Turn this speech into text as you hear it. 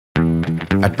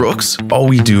At Brooks, all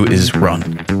we do is run.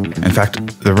 In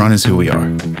fact, the run is who we are.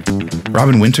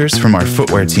 Robin Winters from our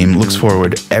footwear team looks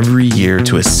forward every year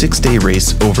to a 6-day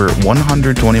race over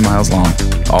 120 miles long,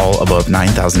 all above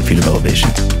 9,000 feet of elevation.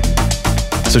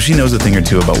 So she knows a thing or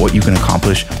two about what you can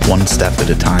accomplish one step at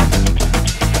a time.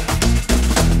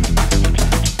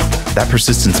 That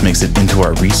persistence makes it into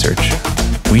our research.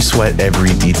 We sweat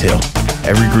every detail,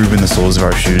 every groove in the soles of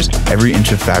our shoes, every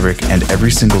inch of fabric, and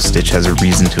every single stitch has a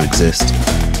reason to exist.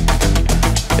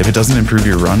 If it doesn't improve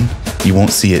your run, you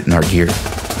won't see it in our gear.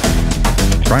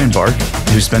 Brian Bark,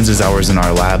 who spends his hours in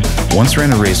our lab, once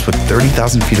ran a race with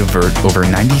 30,000 feet of vert over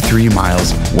 93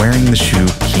 miles wearing the shoe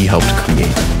he helped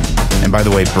create. And by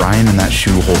the way, Brian and that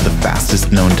shoe hold the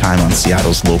fastest known time on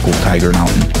Seattle's local Tiger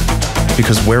Mountain.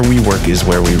 Because where we work is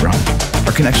where we run.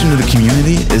 Our connection to the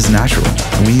community is natural.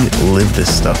 We live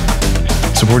this stuff.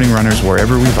 Supporting runners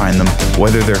wherever we find them,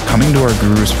 whether they're coming to our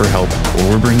gurus for help or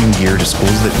we're bringing gear to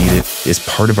schools that need it, is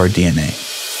part of our DNA.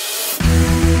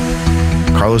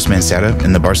 Carlos Mancera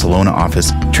in the Barcelona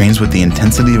office trains with the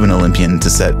intensity of an Olympian to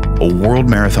set a world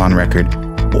marathon record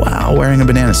while wearing a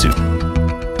banana suit.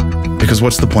 Because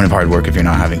what's the point of hard work if you're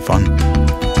not having fun?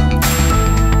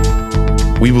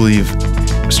 We believe,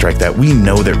 strike that, we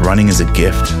know that running is a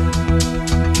gift.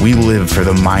 We live for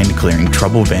the mind-clearing,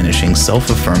 trouble-vanishing,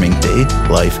 self-affirming day,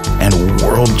 life, and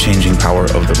world-changing power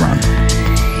of the run.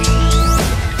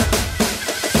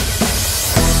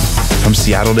 From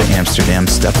Seattle to Amsterdam,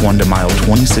 step 1 to mile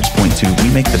 26.2, we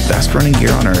make the best running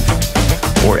gear on Earth,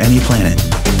 or any planet,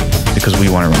 because we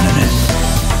want to run in it.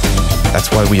 That's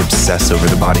why we obsess over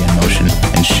the body in motion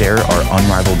and share our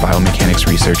unrivaled biomechanics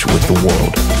research with the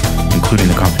world, including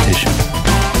the competition.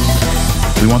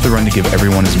 We want the run to give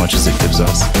everyone as much as it gives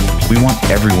us. We want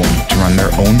everyone to run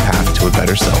their own path to a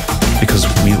better self because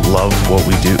we love what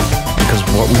we do, because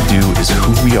what we do is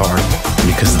who we are, and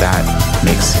because that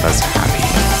makes us happy.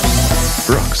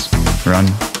 Brooks, run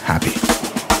happy.